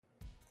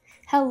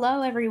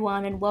Hello,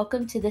 everyone, and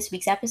welcome to this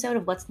week's episode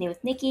of What's New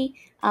with Nikki.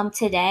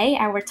 Today,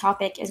 our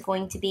topic is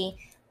going to be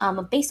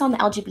based on the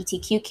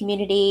LGBTQ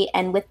community,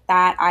 and with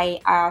that, I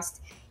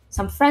asked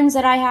some friends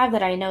that I have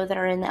that I know that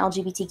are in the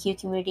LGBTQ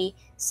community,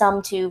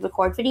 some to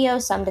record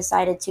videos, some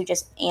decided to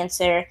just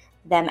answer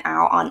them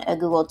out on a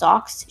Google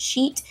Docs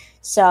sheet.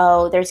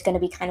 So there's going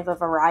to be kind of a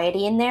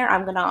variety in there.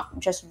 I'm going to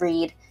just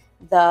read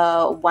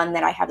the one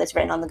that I have that's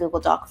written on the Google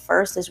Doc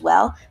first as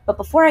well. But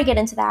before I get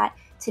into that,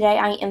 today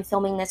I am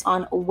filming this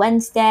on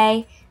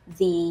Wednesday,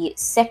 the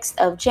 6th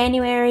of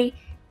January,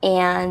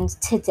 and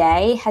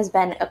today has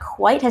been a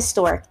quite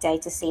historic day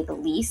to say the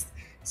least.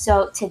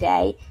 So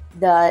today,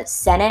 the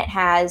Senate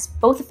has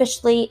both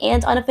officially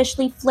and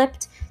unofficially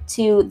flipped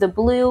to the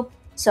blue.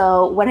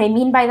 So what I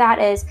mean by that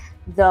is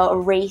the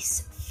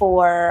race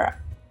for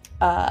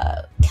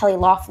Kelly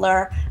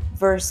Loeffler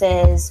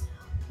versus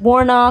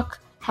Warnock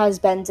has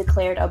been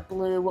declared a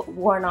blue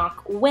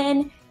Warnock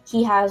win.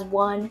 He has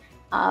won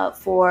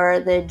for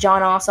the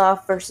Jon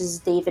Ossoff versus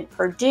David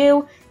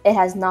Perdue. It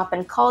has not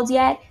been called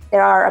yet.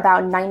 There are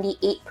about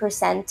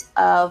 98%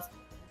 of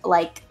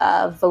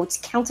votes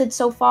counted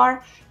so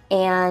far,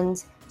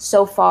 and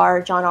so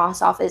far Jon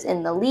Ossoff is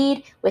in the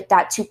lead. With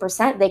that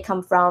 2%, they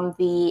come from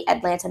the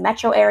Atlanta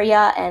metro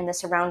area and the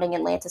surrounding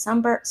Atlanta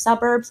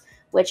suburbs,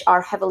 which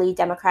are heavily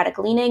Democratic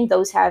leaning.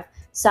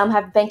 Some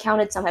have been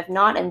counted, some have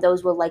not, and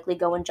those will likely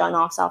go in Jon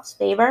Ossoff's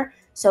favor.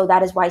 So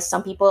that is why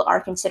some people are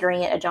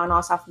considering it a Jon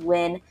Ossoff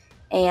win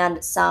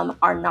and some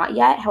are not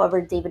yet. However,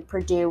 David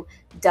Perdue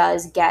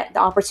does get the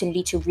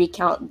opportunity to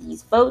recount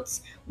these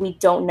votes. We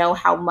don't know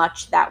how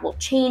much that will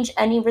change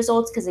any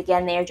results because,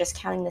 again, they are just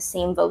counting the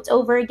same votes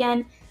over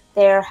again.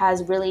 There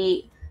has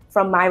really,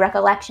 from my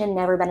recollection,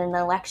 never been an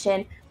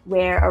election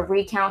where a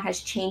recount has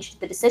changed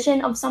the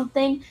decision of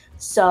something.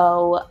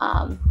 So,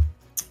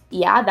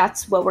 yeah,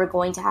 that's what we're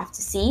going to have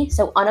to see.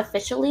 So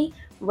unofficially,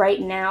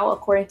 right now,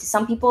 according to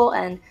some people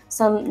and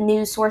some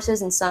news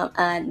sources and some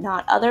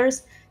not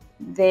others,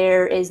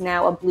 there is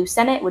now a blue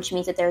Senate, which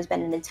means that there's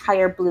been an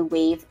entire blue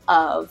wave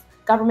of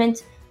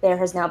government. There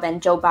has now been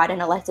Joe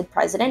Biden elected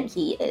president.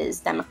 He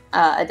is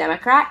a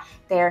Democrat.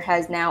 There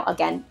has now,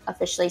 again,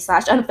 officially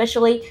 /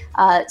 unofficially,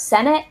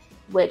 Senate,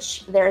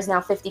 which there is now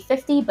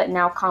 50-50, but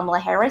now Kamala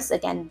Harris,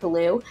 again,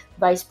 blue,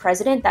 vice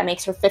president. That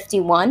makes her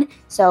 51.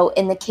 So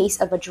in the case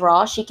of a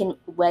draw, she can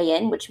weigh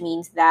in, which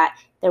means that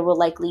there will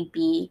likely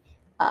be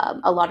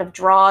a lot of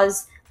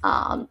draws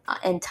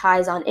and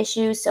ties on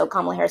issues. So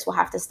Kamala Harris will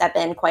have to step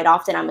in quite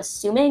often, I'm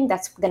assuming.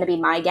 That's going to be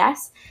my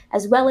guess.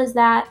 As well as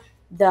that,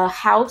 the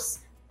House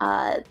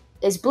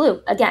is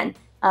blue, again,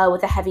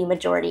 with a heavy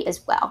majority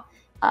as well.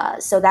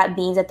 So that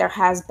means that there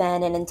has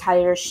been an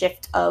entire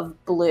shift of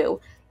blue.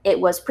 It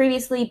was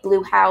previously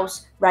blue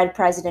House, red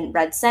president,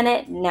 red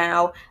Senate.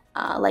 Now,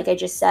 like I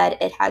just said,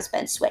 it has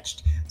been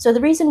switched. So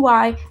the reason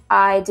why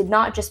I did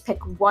not just pick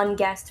one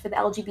guest for the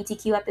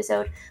LGBTQ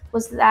episode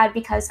was that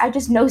because I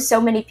just know so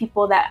many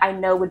people that I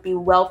know would be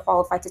well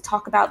qualified to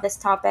talk about this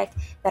topic,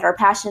 that are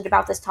passionate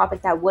about this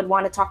topic, that would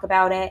want to talk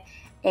about it.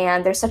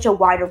 And there's such a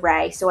wide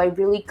array, so I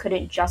really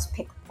couldn't just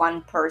pick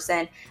one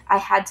person. I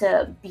had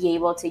to be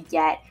able to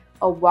get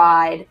a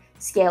wide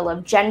scale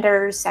of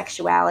genders,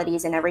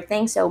 sexualities, and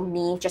everything. So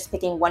me just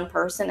picking one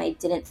person, I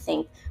didn't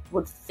think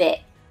would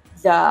fit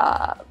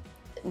the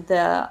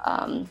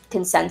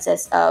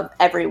consensus of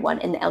everyone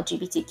in the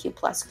LGBTQ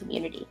plus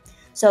community.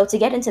 So to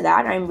get into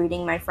that, I'm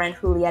reading my friend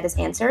Julietta's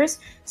answers.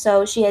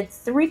 So she had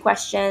 3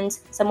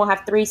 questions. Some will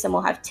have 3, some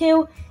will have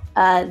 2.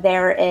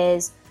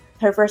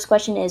 Her first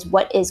question is,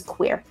 what is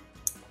queer?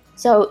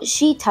 So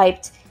she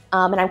typed,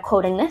 and I'm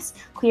quoting this,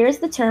 queer is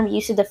the term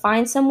used to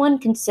define someone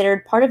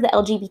considered part of the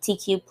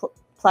LGBTQ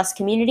plus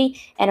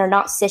community and are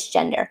not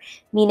cisgender,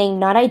 meaning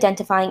not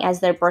identifying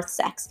as their birth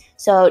sex.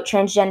 So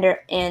transgender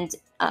and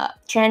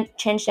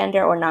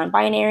transgender or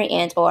non-binary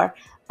and or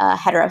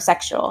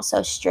heterosexual,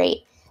 so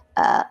straight,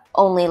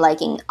 only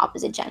liking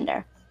opposite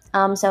gender.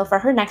 So for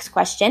her next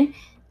question,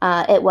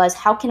 it was,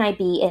 how can I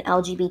be an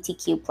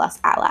LGBTQ plus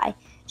ally?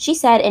 She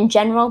said, in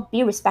general,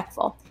 be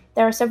respectful.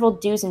 There are several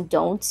do's and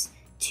don'ts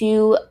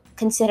to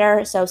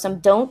consider. So some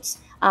don'ts,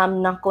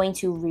 I'm not going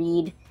to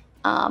read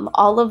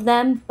all of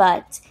them,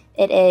 but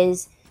it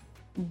is,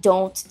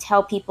 don't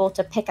tell people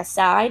to pick a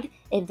side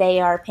if they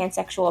are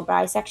pansexual or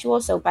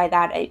bisexual. So by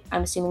that,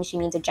 I'm assuming she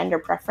means a gender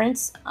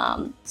preference,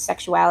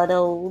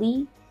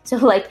 sexuality. So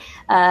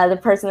the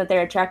person that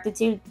they're attracted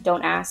to,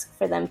 don't ask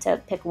for them to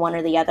pick one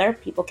or the other.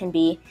 People can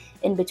be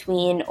in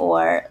between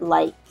or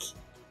like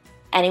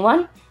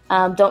anyone.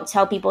 Don't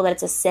tell people that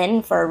it's a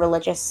sin for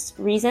religious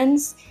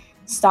reasons.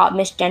 Stop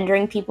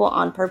misgendering people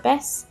on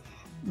purpose.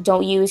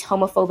 Don't use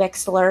homophobic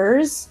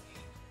slurs.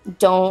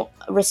 Don't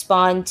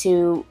respond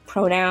to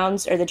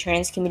pronouns or the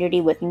trans community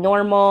with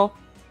normal,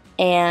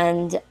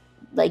 and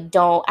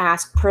don't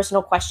ask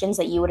personal questions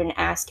that you wouldn't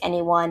ask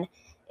anyone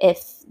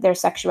if their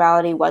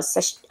sexuality was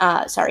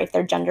if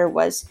their gender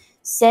was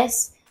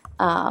cis,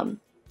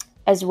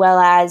 as well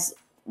as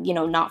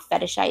not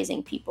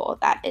fetishizing people.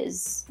 That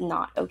is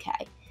not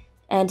okay.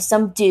 And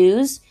some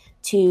do's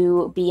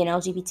to be an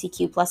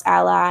LGBTQ plus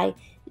ally: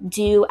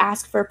 do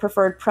ask for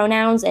preferred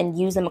pronouns and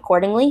use them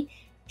accordingly.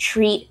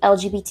 Treat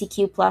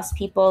LGBTQ plus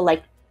people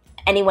like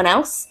anyone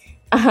else.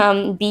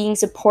 Being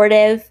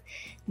supportive,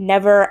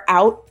 never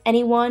out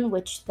anyone,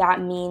 which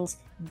that means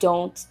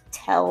don't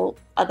tell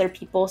other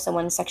people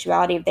someone's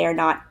sexuality if they are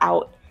not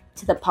out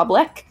to the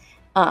public.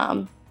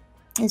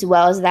 As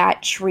well as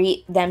that,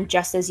 treat them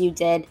just as you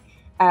did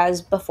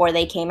as before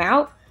they came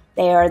out.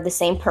 They are the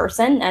same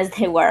person as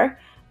they were.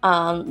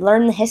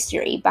 Learn the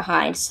history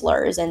behind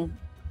slurs and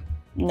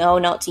know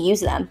not to use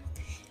them.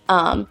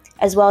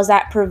 As well as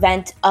that,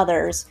 prevent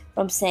others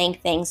from saying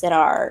things that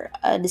are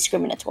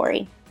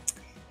discriminatory.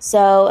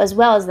 So, as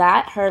well as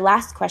that, her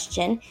last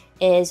question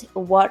is,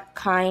 what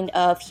kind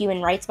of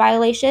human rights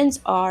violations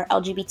are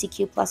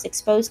LGBTQ plus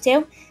exposed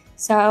to?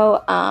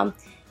 So,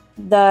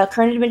 the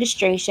current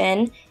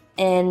administration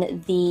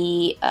in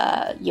the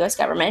U.S.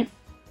 government,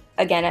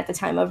 again at the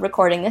time of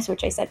recording this,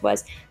 which I said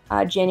was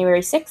January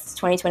 6th,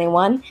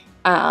 2021,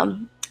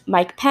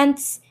 Mike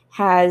Pence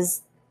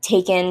has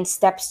taken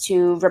steps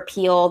to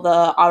repeal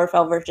the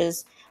Obergefell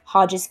versus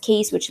Hodges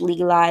case, which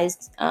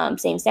legalized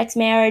same-sex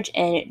marriage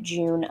in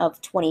June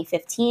of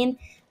 2015.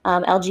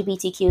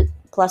 LGBTQ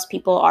plus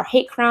people are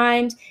hate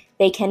crimes.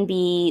 They can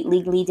be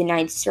legally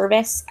denied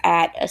service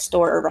at a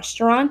store or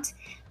restaurant.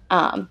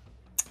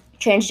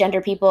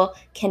 Transgender people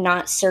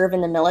cannot serve in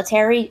the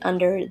military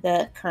under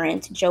the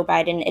current Joe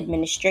Biden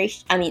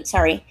administration.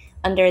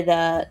 Under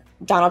the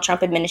Donald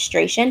Trump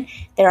administration.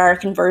 There are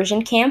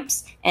conversion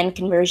camps and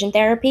conversion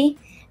therapy.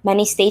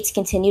 Many states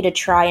continue to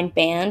try and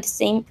ban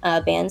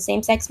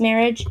same-sex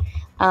marriage.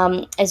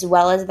 As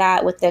well as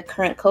that, with the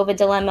current COVID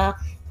dilemma,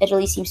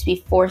 Italy seems to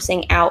be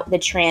forcing out the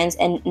trans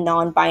and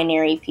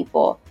non-binary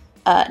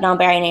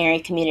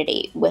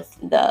community with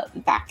the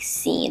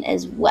vaccine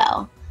as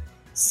well.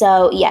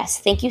 So yes,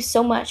 thank you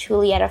so much,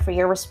 Julieta, for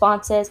your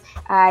responses.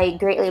 I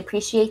greatly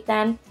appreciate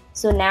them.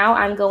 So now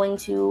I'm going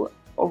to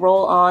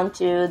roll on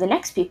to the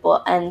next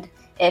people, and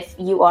if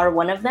you are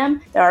one of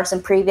them, there are some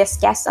previous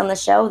guests on the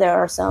show. There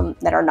are some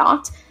that are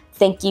not.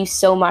 Thank you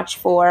so much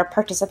for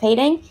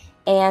participating,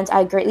 and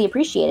I greatly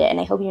appreciate it, and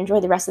I hope you enjoy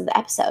the rest of the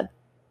episode.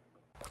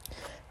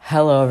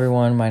 Hello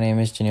everyone, my name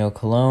is Janelle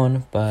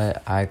Cologne,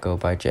 but I go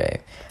by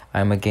Jay.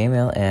 I'm a gay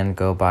male and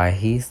go by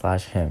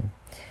he/him.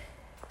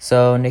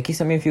 So Nikki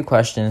sent me a few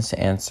questions to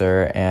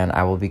answer, and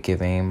I will be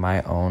giving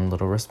my own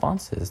little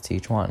responses to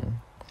each one.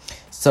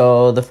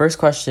 So the first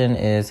question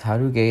is, how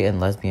do gay and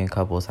lesbian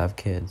couples have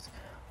kids?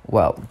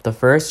 Well, the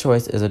first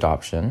choice is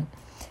adoption,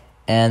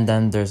 and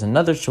then there's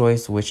another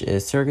choice, which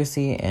is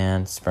surrogacy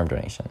and sperm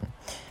donation.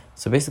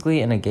 So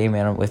basically, in a gay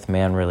man with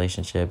man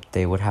relationship,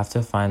 they would have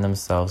to find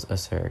themselves a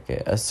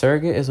surrogate. A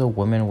surrogate is a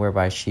woman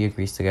whereby she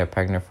agrees to get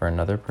pregnant for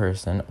another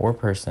person or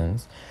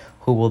persons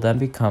who will then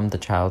become the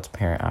child's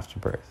parent after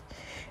birth.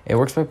 It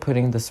works by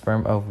putting the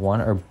sperm of one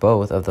or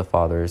both of the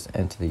fathers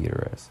into the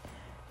uterus.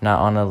 Now,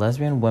 on a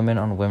lesbian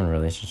women-on-women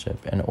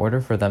relationship, in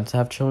order for them to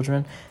have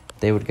children,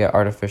 they would get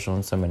artificial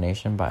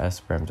insemination by a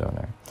sperm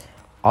donor.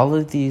 All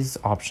of these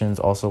options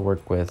also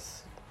work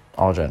with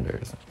all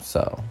genders.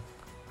 So,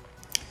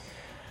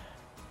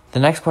 the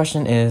next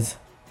question is,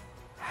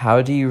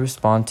 how do you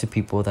respond to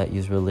people that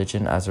use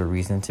religion as a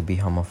reason to be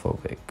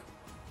homophobic?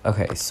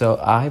 Okay, so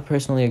I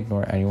personally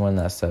ignore anyone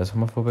that says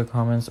homophobic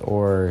comments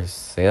or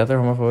say that they're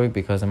homophobic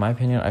because, in my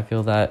opinion, I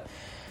feel that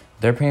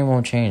their opinion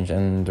won't change,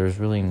 and there's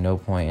really no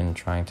point in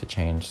trying to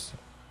change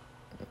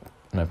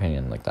an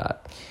opinion like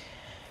that.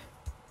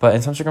 But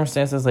in some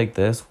circumstances like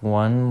this,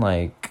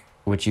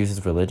 which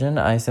uses religion,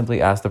 I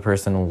simply ask the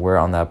person where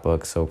on that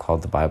book,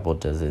 so-called the Bible,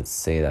 does it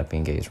say that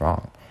being gay is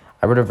wrong.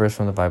 I read a verse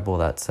from the Bible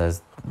that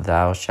says,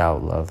 "Thou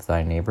shalt love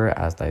thy neighbor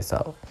as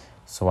thyself."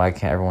 So why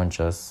can't everyone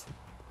just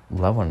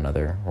love one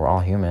another? We're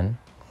all human.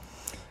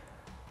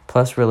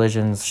 Plus,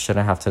 religions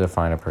shouldn't have to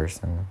define a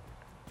person.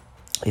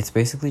 It's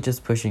basically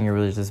just pushing your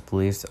religious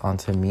beliefs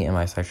onto me and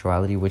my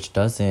sexuality, which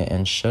doesn't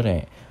and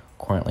shouldn't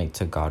correlate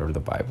to God or the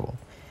Bible.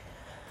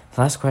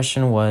 The last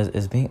question was,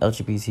 is being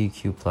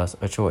LGBTQ plus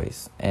a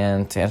choice?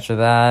 And to answer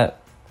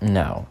that,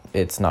 no,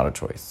 it's not a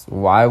choice.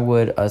 Why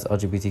would us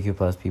LGBTQ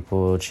plus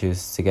people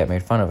choose to get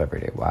made fun of every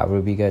day? Why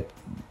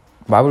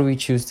would we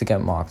choose to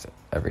get mocked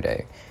every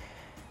day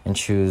and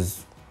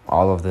choose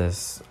all of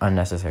this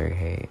unnecessary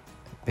hate?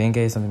 Being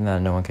gay is something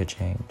that no one could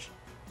change.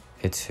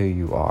 It's who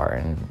you are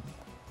and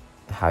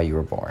how you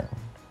were born.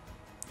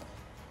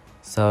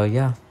 So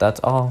yeah, that's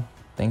all.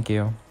 Thank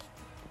you.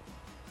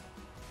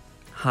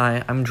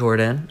 Hi, I'm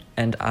Jordan,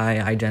 and I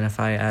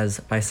identify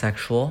as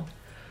bisexual.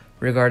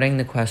 Regarding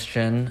the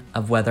question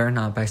of whether or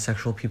not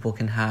bisexual people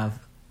can have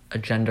a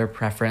gender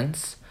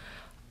preference,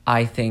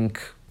 I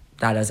think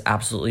that is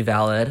absolutely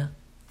valid.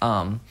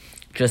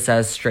 Just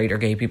as straight or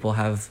gay people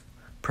have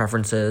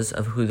preferences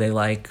of who they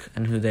like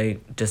and who they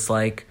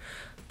dislike,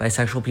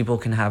 bisexual people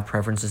can have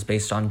preferences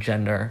based on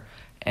gender.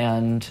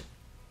 And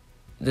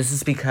this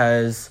is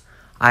because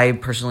I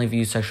personally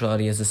view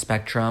sexuality as a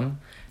spectrum,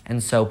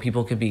 and so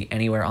people could be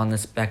anywhere on the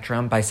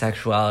spectrum.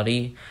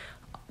 Bisexuality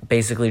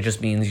basically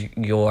just means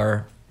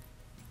you're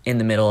in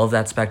the middle of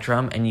that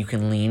spectrum and you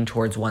can lean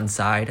towards one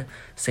side.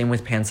 Same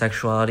with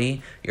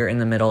pansexuality. You're in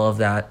the middle of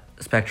that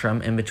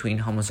spectrum in between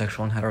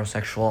homosexual and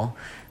heterosexual,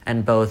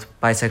 and both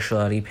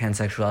bisexuality,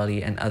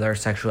 pansexuality, and other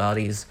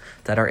sexualities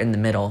that are in the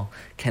middle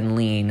can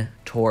lean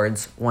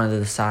towards one of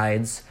the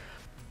sides.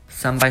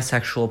 Some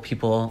bisexual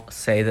people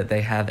say that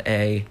they have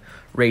a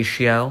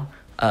ratio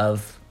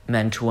of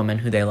men to women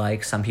who they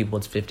like. Some people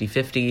it's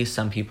 50-50,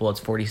 some people it's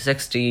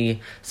 40-60,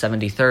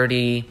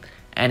 70-30,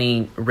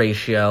 any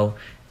ratio,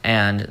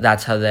 and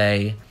that's how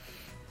they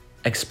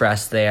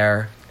express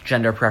their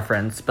gender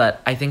preference.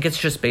 But I think it's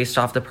just based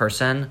off the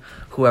person.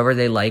 Whoever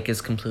they like is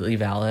completely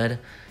valid.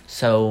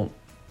 So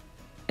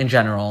in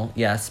general,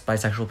 yes,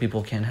 bisexual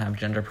people can have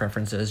gender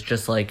preferences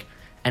just like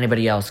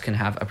anybody else can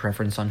have a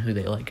preference on who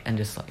they like and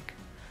dislike.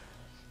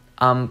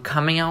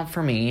 Coming out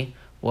for me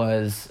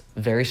was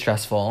very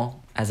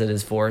stressful, as it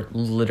is for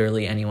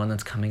literally anyone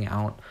that's coming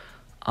out.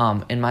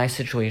 In my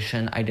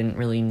situation, I didn't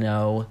really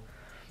know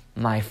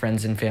my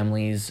friends and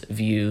family's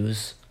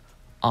views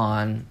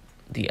on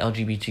the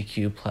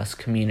LGBTQ plus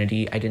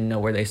community. I didn't know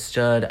where they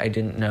stood. I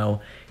didn't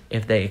know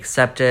if they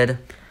accepted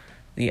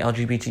the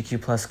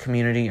LGBTQ plus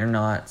community or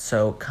not.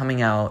 So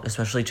coming out,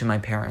 especially to my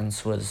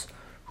parents, was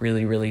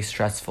really, really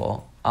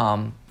stressful.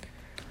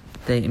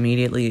 They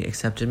immediately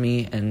accepted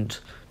me and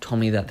told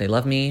me that they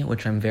love me,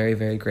 which I'm very,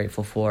 very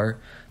grateful for,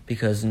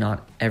 because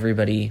not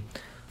everybody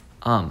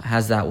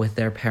has that with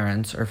their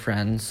parents or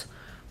friends.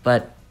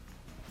 But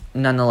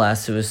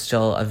nonetheless, it was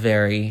still a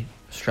very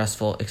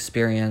stressful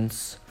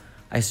experience.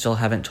 I still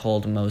haven't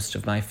told most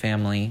of my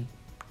family,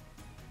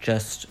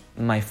 just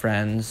my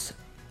friends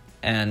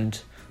and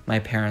my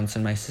parents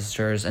and my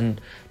sisters.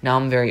 And now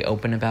I'm very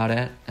open about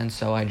it. And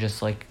so I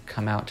just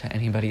come out to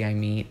anybody I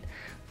meet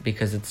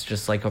because it's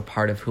just a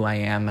part of who I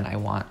am and I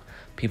want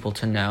people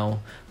to know.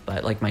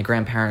 But my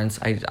grandparents,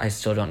 I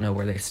still don't know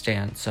where they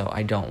stand. So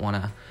I don't want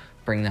to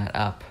bring that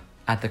up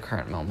at the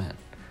current moment.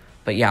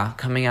 But yeah,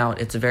 coming out,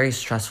 it's a very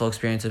stressful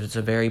experience. It's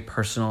a very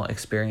personal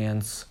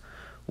experience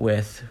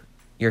with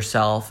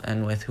yourself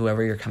and with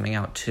whoever you're coming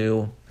out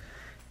to.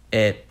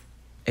 It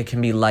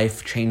can be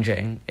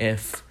life-changing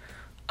if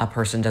a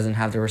person doesn't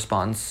have the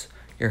response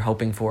you're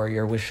hoping for,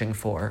 you're wishing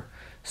for.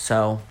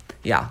 So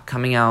yeah,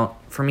 coming out,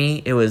 for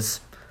me, it was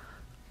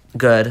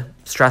good,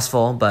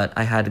 stressful, but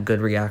I had good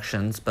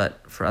reactions. But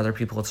for other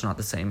people, it's not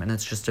the same. And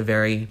it's just a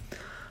very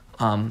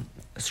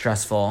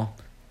stressful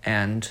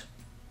and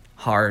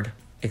hard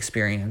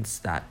experience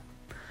that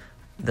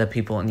the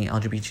people in the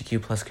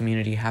LGBTQ plus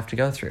community have to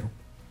go through.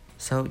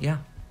 So yeah.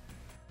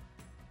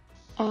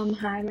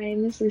 Hi, my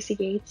name is Lucy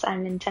Gates.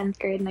 I'm in 10th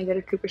grade and I go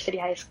to Cooper City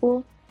High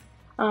School.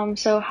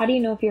 So how do you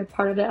know if you're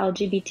part of the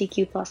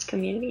LGBTQ plus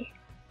community?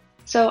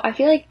 So I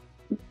feel like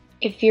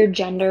if your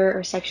gender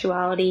or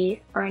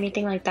sexuality or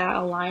anything like that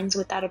aligns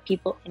with that of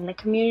people in the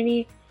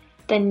community,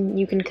 then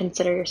you can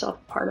consider yourself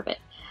a part of it.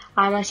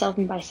 I myself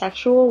am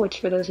bisexual, which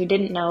for those who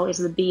didn't know is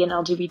the B in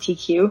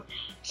LGBTQ,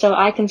 so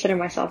I consider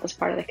myself as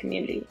part of the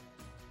community.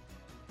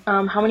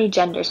 How many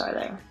genders are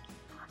there?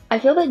 I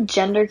feel that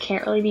gender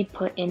can't really be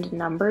put into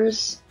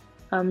numbers.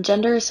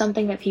 Gender is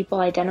something that people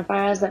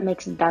identify as that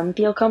makes them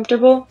feel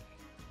comfortable,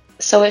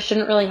 so it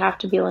shouldn't really have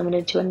to be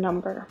limited to a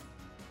number.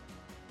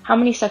 How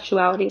many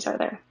sexualities are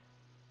there?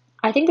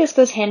 I think this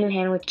goes hand in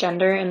hand with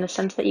gender in the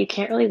sense that you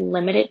can't really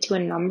limit it to a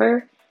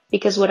number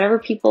because whatever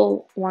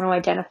people want to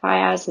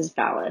identify as is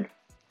valid.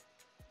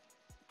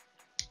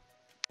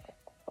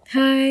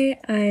 Hi,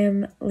 I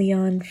am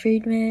Leon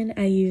Friedman.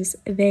 I use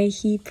they,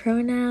 he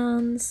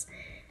pronouns,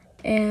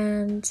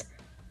 and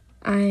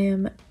I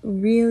am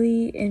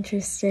really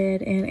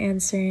interested in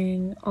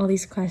answering all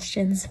these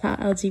questions about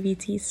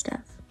LGBT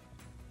stuff.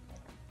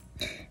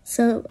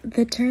 So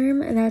the term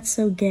 "that's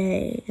so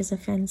gay" is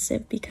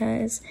offensive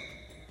because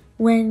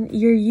when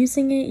you're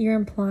using it, you're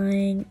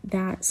implying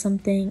that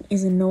something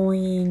is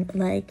annoying,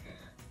 like,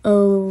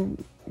 oh,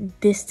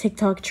 this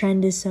TikTok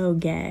trend is so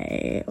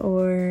gay,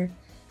 or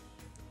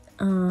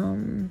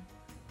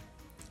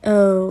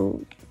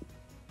oh,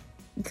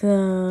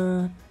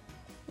 the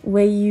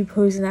way you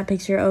pose in that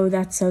picture, oh,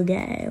 that's so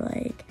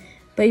gay,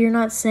 but you're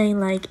not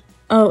saying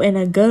oh, in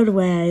a good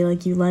way,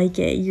 you like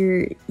it.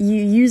 You're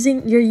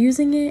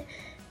using it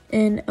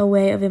in a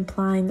way of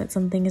implying that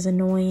something is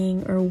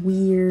annoying or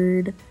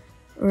weird,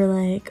 or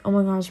oh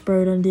my gosh,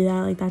 bro, don't do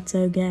that, that's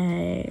so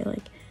gay.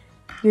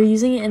 You're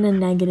using it in a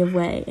negative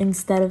way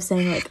instead of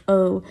saying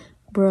oh,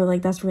 bro,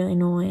 that's really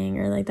annoying,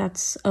 or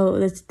that's, oh,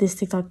 this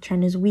TikTok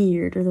trend is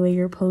weird, or the way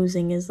you're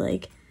posing is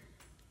it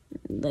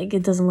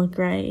doesn't look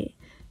right.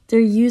 They're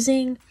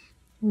using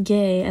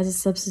gay as a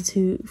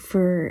substitute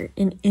for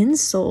an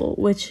insult,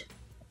 which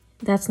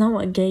that's not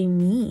what gay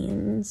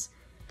means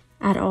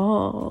at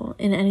all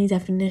in any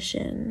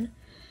definition.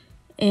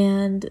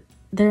 And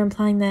they're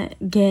implying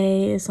that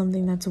gay is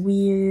something that's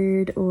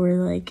weird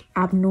or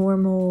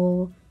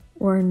abnormal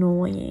or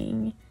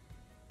annoying,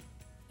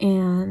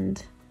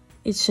 and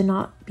it should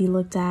not be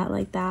looked at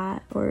like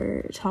that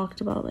or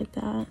talked about like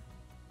that.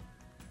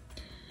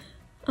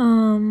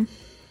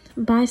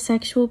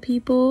 Bisexual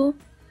people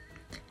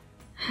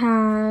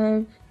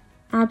have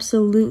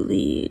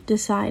absolutely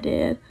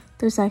decided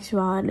their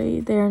sexuality.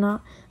 They're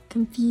not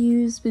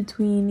confused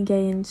between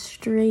gay and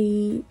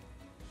straight.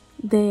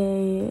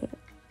 They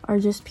are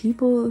just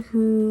people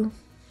who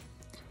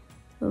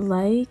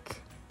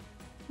like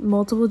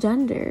multiple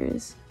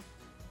genders.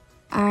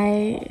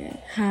 I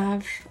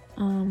have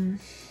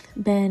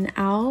been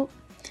out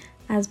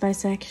as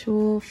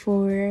bisexual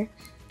for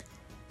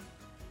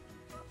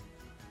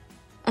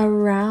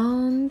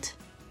around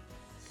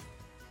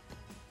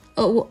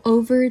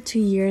over 2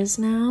 years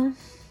now,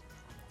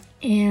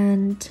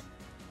 and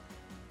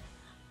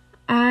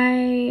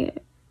I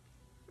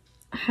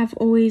have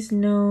always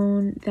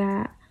known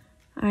that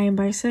I am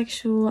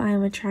bisexual. I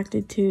am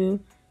attracted to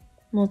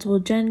multiple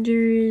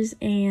genders,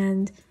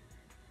 and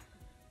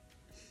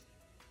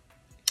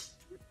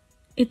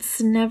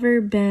it's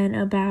never been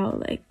about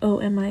like,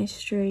 oh, am I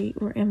straight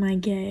or am I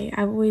gay?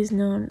 I've always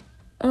known,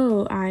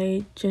 oh,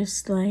 I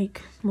just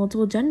like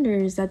multiple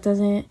genders. That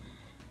doesn't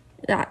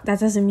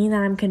mean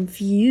that I'm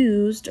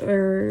confused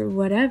or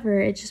whatever.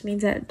 It just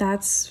means that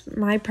that's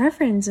my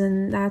preference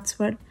and that's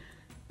what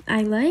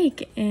I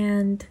like.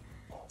 And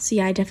so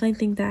yeah, I definitely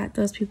think that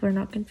those people are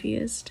not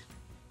confused.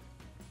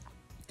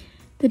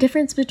 The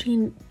difference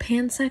between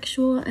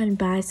pansexual and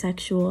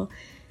bisexual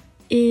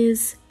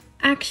is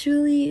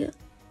actually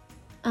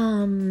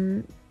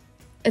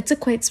it's a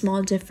quite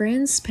small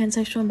difference.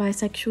 Pansexual and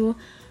bisexual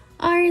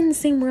are in the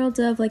same world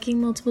of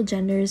liking multiple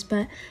genders,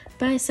 but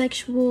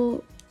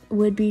bisexual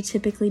would be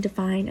typically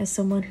defined as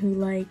someone who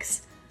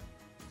likes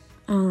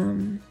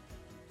 2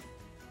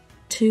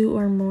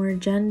 or more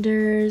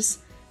genders,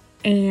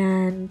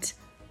 and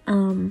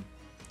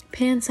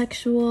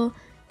pansexual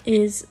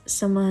is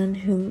someone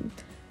who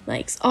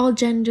likes all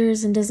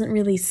genders and doesn't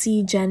really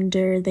see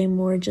gender. They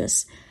more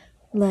just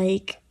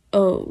like,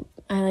 oh,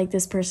 I like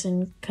this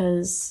person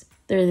because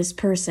they're this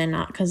person,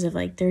 not because of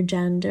like their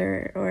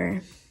gender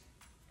or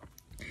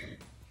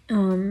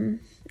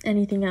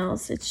anything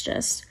else. It's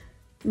just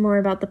more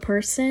about the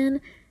person.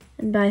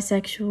 And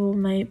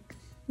bisexual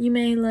you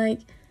may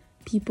like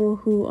people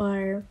who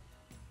are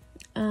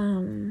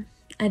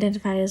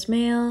identify as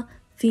male,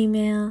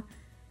 female,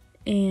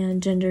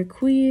 and gender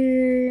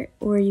queer,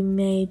 or you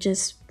may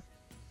just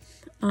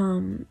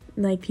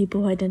like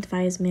people who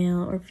identify as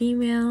male or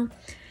female.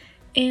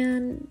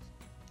 And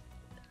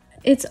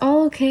it's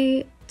all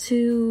okay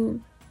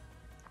to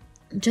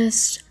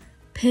just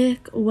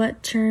pick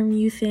what term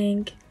you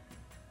think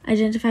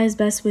identifies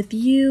best with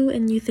you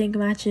and you think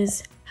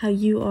matches how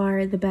you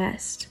are the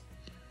best.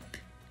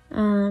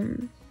 But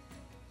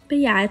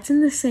yeah, it's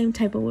in the same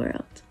type of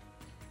world.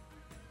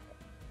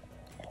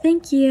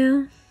 Thank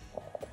you.